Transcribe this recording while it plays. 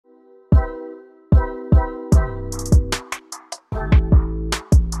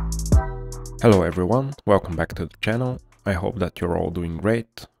Hello everyone, welcome back to the channel. I hope that you're all doing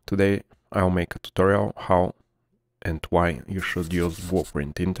great. Today I'll make a tutorial how and why you should use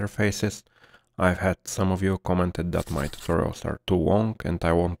Bluperint interfaces. I've had some of you commented that my tutorials are too long and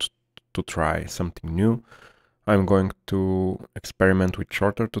I want to try something new. I'm going to experiment with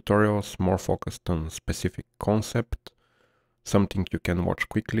shorter tutorials, more focused on specific concept, something you can watch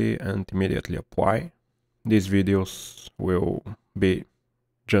quickly and immediately apply. These videos will be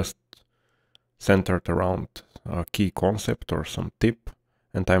just centered around a key concept or some tip,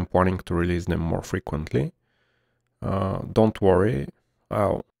 and I'm planning to release them more frequently. Don't worry,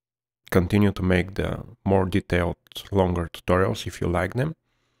 I'll continue to make the more detailed, longer tutorials if you like them,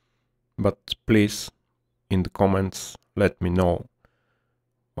 but please, in the comments, let me know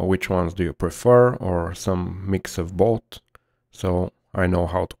which ones do you prefer or some mix of both, so I know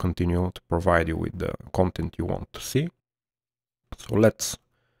how to continue to provide you with the content you want to see. So let's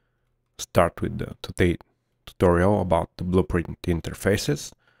start with the today tutorial about the Bluperint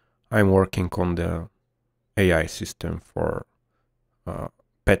interfaces. I'm working on the AI system for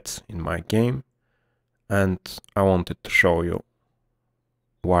pets in my game, and I wanted to show you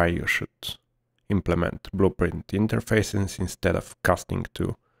why you should implement Bluperint interfaces instead of casting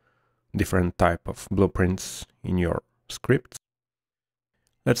to different type of blueprints in your scripts.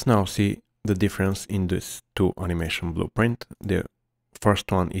 Let's now see the difference in these two animation blueprint. The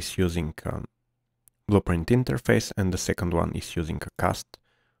first one is using a Bluperint interface and the second one is using a cast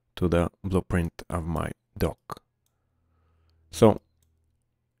to the blueprint of my dog. So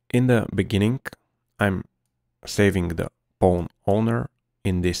in the beginning I'm saving the pawn owner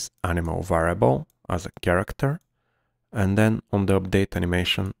in this animal variable as a character, and then on the update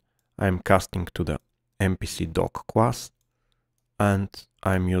animation I'm casting to the NPC dog class and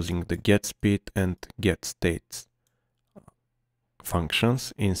I'm using the getSpeed and getStates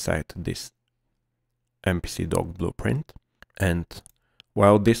functions inside this NPC dog blueprint. And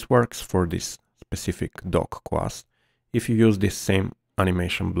while this works for this specific dog class, if you use this same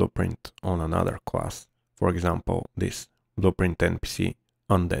animation blueprint on another class, for example this blueprint NPC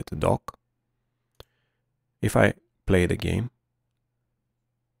undead dog, if I play the game,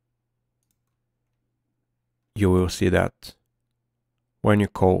 you will see that when you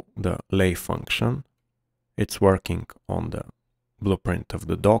call the lay function, it's working on the blueprint of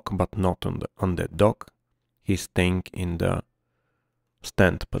the dog, but not on the undead dog. He's staying in the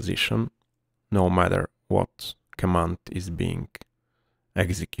stand position, no matter what command is being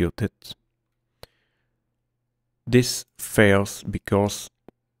executed. This fails because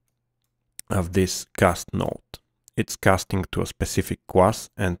of this cast node. It's casting to a specific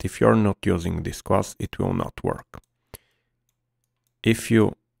class, and if you're not using this class, it will not work. If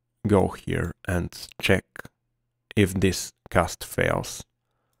you go here and check if this cast fails,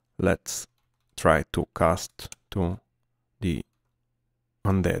 let's try to cast to the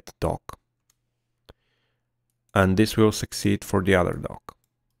undead dog, and this will succeed for the other dog.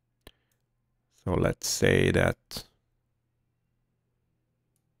 So let's say that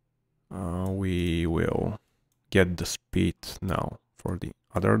we will get the speed now for the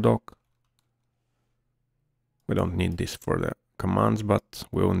other dog. We don't need this for the commands, but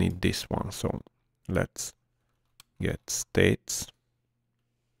we'll need this one, so let's get states,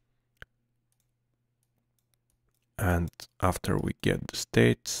 and after we get the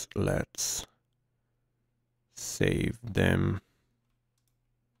states, let's save them.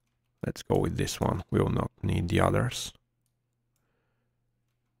 Let's go with this one, we will not need the others.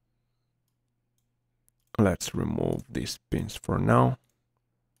 Let's remove these pins for now,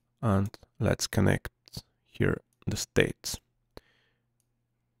 and let's connect here the states,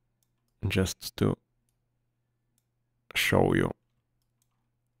 just to show you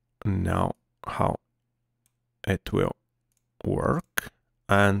now how it will work,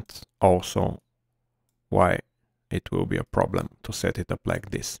 and also why it will be a problem to set it up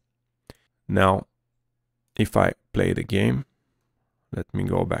like this. Now if I play the game, let me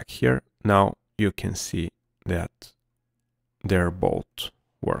go back here, now you can see that they're both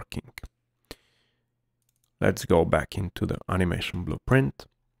working. Let's go back into the animation blueprint.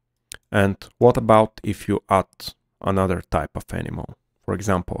 And what about if you add another type of animal, for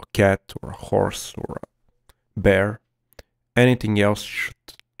example a cat or a horse or a bear? Anything else should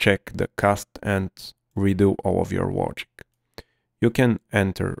check the cast and redo all of your logic. You can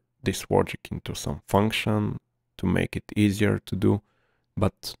enter this logic into some function to make it easier to do,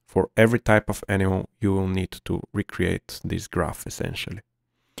 but for every type of animal you will need to recreate this graph essentially.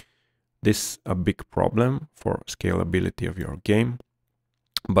 This is a big problem for scalability of your game,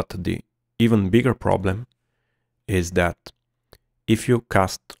 but the even bigger problem is that if you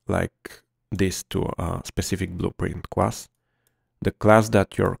cast like this to a specific Bluperint class, the class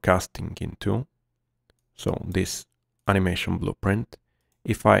that you're casting into, so this animation Bluperint,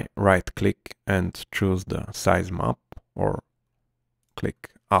 if I right click and choose the size map or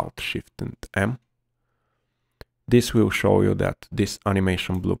click Alt, Shift and M, this will show you that this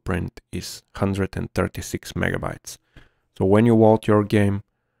animation Bluperint is 136 megabytes. So when you load your game,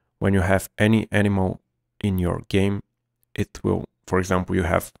 when you have any animal in your game, it will, for example, you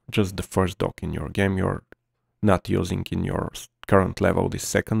have just the first dock in your game, you're not using in your current level this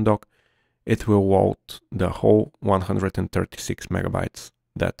second dock, it will load the whole 136 megabytes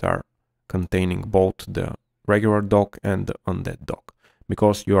that are containing both the regular dock and the undead dock,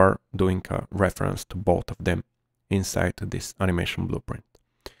 because you are doing a reference to both of them inside this animation Bluperint.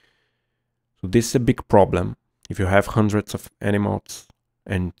 So this is a big problem. If you have hundreds of animals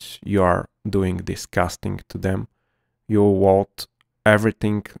and you are doing this casting to them, you load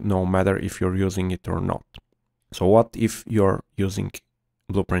everything no matter if you're using it or not. So what if you're using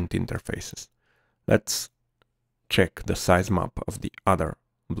Bluperint interfaces? Let's check the size map of the other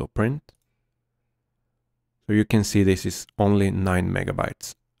Bluperint. So you can see this is only 9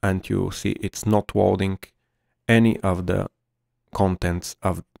 megabytes, and you see it's not loading any of the contents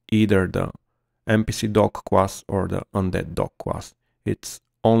of either the NPC dock class or the undead dock class. It's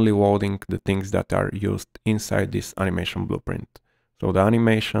only loading the things that are used inside this animation Bluperint. So the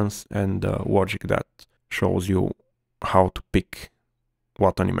animations and the logic that shows you how to pick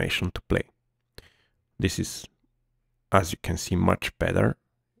what animation to play. This is, as you can see, much better.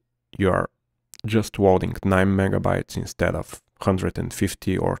 You are just loading 9 megabytes instead of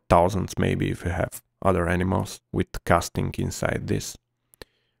 150 or thousands maybe if you have other animals with casting inside this.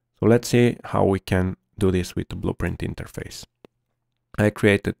 So let's see how we can do this with the Bluperint interface. I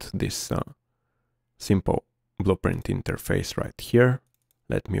created this simple Bluperint interface right here.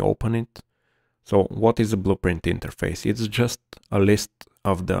 Let me open it. So what is a Bluperint interface? It's just a list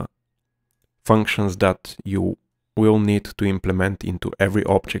of the functions that you will need to implement into every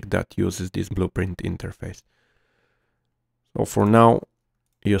object that uses this Bluperint interface. So for now,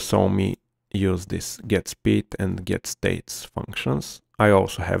 you saw me use this getSpeed and getStates functions. I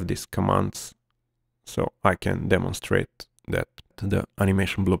also have these commands, so I can demonstrate that the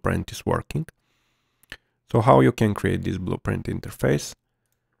animation Bluperint is working. So how you can create this Bluperint interface?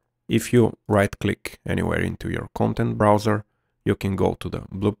 If you right click anywhere into your content browser, you can go to the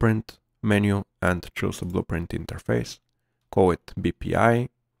Bluperint menu and choose a Bluperint interface. Call it BPI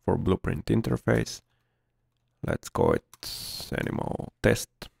for Bluperint interface. Let's call it animal test.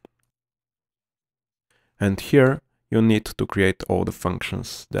 And here you need to create all the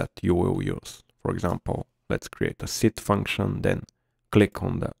functions that you will use. For example, let's create a sit function, then click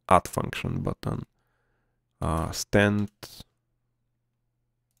on the add function button, stand,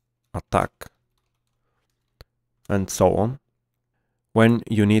 attack, and so on. When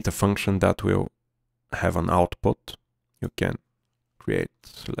you need a function that will have an output, you can create,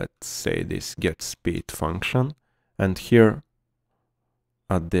 let's say, this getSpeed function, and here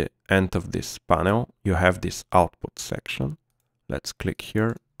at the end of this panel you have this output section. Let's click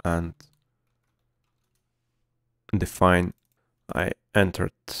here and define, I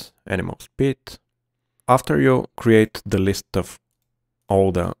entered animal speed. After you create the list of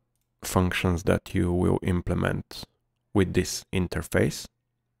all the functions that you will implement with this interface,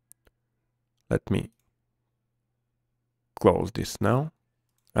 let me close this now.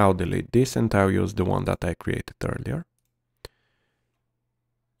 I'll delete this and I'll use the one that I created earlier.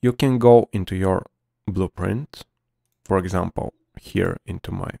 You can go into your Bluperint, for example, here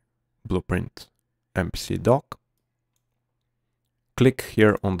into my Bluperint NPC dock. Click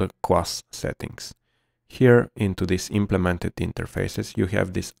here on the class settings. Here into this implemented interfaces, you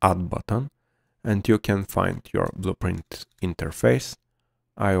have this add button and you can find your Bluperint interface.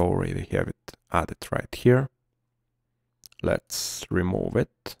 I already have it added right here. Let's remove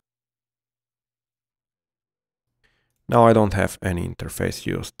it. Now I don't have any interface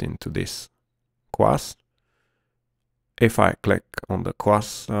used into this class. If I click on the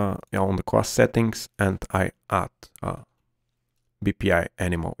class settings and I add BPI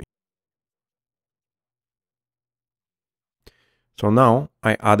animal. So now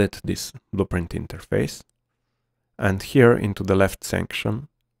I added this Bluperint interface, and here into the left section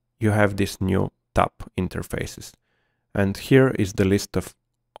you have this new tab interfaces, and here is the list of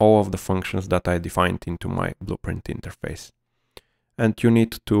all of the functions that I defined into my Bluperint interface. And you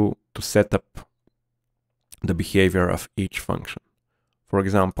need to set up the behavior of each function. For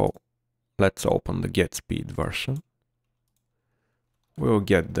example, let's open the getSpeed version. We'll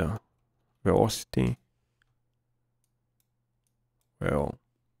get the velocity. We'll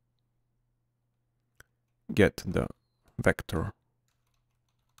get the vector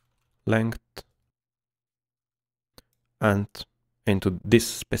length, and into this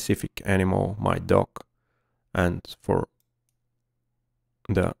specific animal, my dog, and for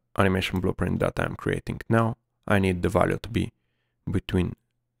the animation blueprint that I'm creating now, I need the value to be between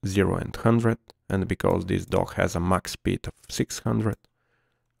 0 and 100, and because this dog has a max speed of 600,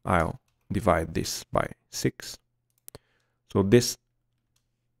 I'll divide this by 6. So this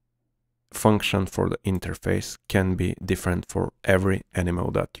function for the interface can be different for every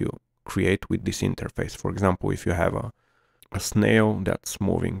animal that you create with this interface. For example, if you have a snail that's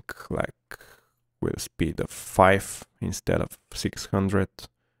moving like with a speed of 5 instead of 600,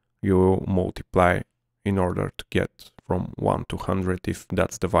 you will multiply in order to get from 1 to 100 if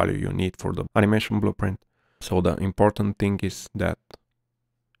that's the value you need for the animation blueprint. So the important thing is that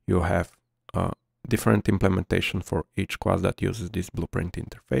you have a different implementation for each class that uses this blueprint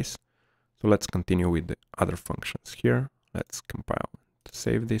interface. So let's continue with the other functions here. Let's compile and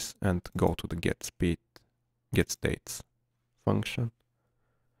save this and go to the getStates function.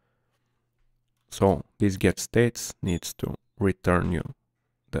 So this getStates needs to return you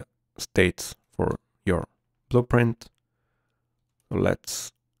the states for your blueprint. So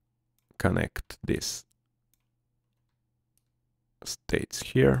let's connect this states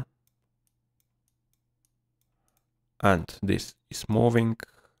here. And this is moving.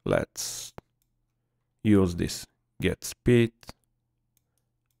 Let's use this getSpeed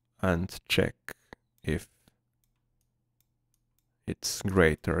and check if it's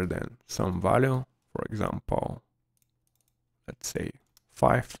greater than some value. For example, let's say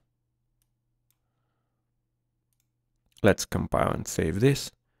 5. Let's compile and save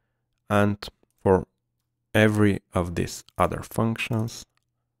this. And for every of these other functions,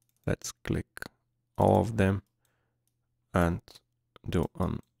 let's click all of them and do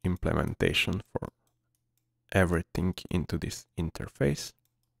an implementation for everything into this interface.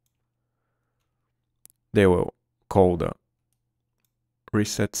 They will call the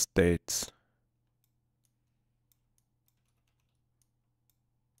reset states,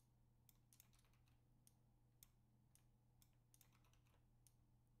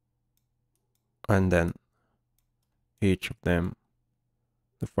 and then each of them,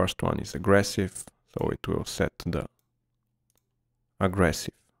 the first one is aggressive, so it will set the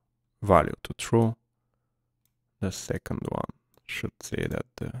aggressive value to true. The second one should say that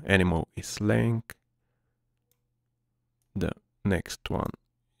the animal is laying. The next one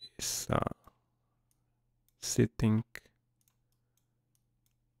is sitting.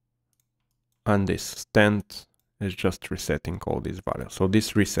 And this stand is just resetting all these values. So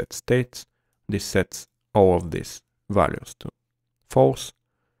this reset states, this sets all of these values to false,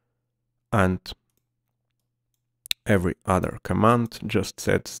 and every other command just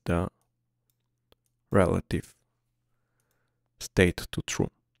sets the relative state to true.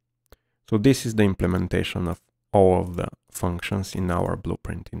 So this is the implementation of all of the functions in our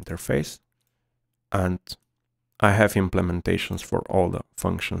blueprint interface. And I have implementations for all the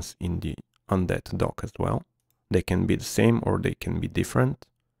functions in the undead dog as well. They can be the same or they can be different.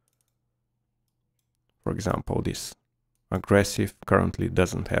 For example, this aggressive currently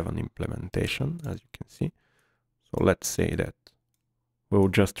doesn't have an implementation, as you can see. So let's say that we'll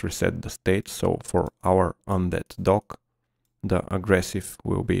just reset the state. So for our undead dog, the aggressive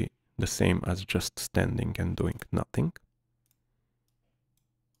will be the same as just standing and doing nothing.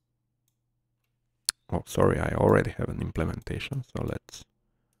 Oh, sorry, I already have an implementation. So let's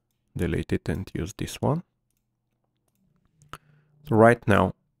delete it and use this one. So right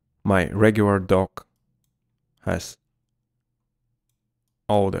now, my regular dog has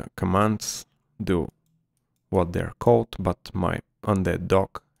all the commands do what they're called, but my undead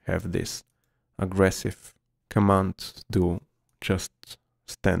dog have this aggressive command do just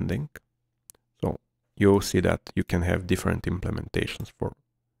standing. So you'll see that you can have different implementations for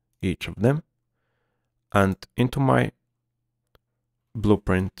each of them. And into my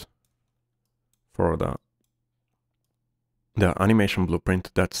blueprint for the animation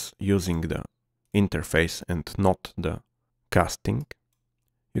blueprint that's using the interface and not the casting,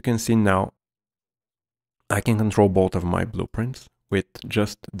 you can see now I can control both of my blueprints with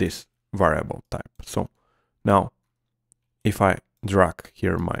just this variable type. So now if I drag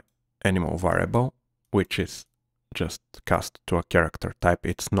here my animal variable, which is just cast to a character type,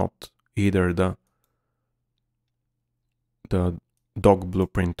 it's not either the dog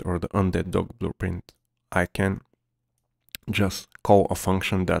blueprint or the undead dog blueprint, I can just call a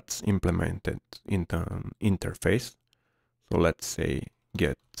function that's implemented in the interface. So let's say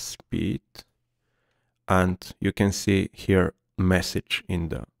get speed, and you can see here message in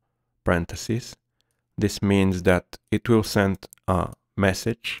the parentheses This means that it will send a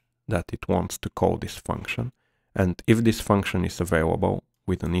message that it wants to call this function, and if this function is available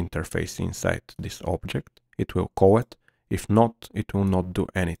with an interface inside this object, it will call it. If not, it will not do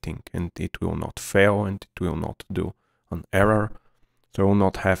anything, and it will not fail, and it will not do an error, so it will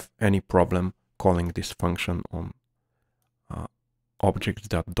not have any problem calling this function on objects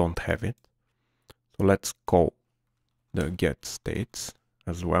that don't have it. So let's call the get states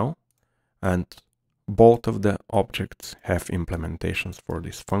as well, and both of the objects have implementations for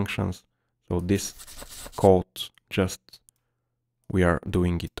these functions. So this code, just we are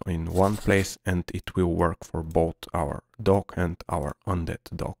doing it in one place, and it will work for both our dock and our undead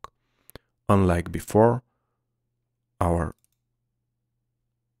dock. Unlike before, our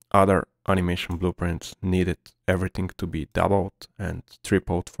other animation blueprints needed everything to be doubled and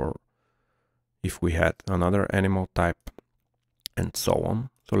tripled for if we had another animal type, and so on.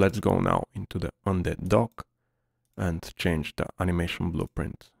 So let's go now into the undead dock and change the animation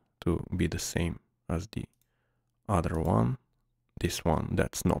blueprint to be the same as the other one, this one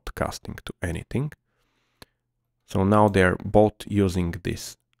that's not casting to anything. So now they're both using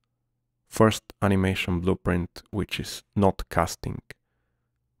this first animation blueprint, which is not casting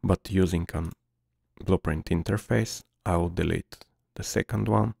but using a blueprint interface. I will delete the second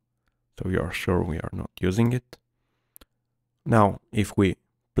one so we are sure we are not using it. Now if we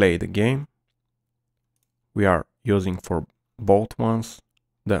play the game, we are using for both ones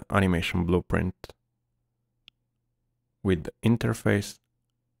the animation blueprint with the interface,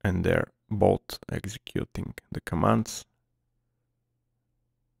 and they're both executing the commands.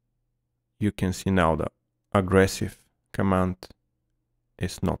 You can see now the aggressive command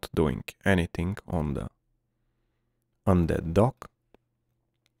is not doing anything on the undead dock.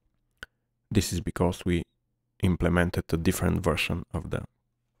 This is because we implemented a different version of the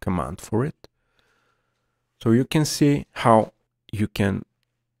command for it. So you can see how you can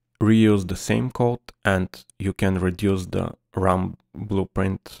reuse the same code, and you can reduce the RAM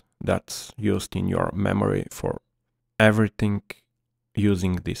blueprint that's used in your memory for everything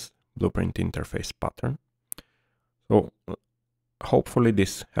using this blueprint interface pattern. So hopefully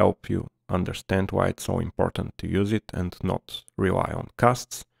this helps you understand why it's so important to use it and not rely on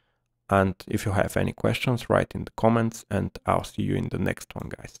casts. And if you have any questions, write in the comments, and I'll see you in the next one,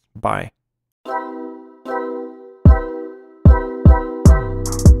 guys. Bye.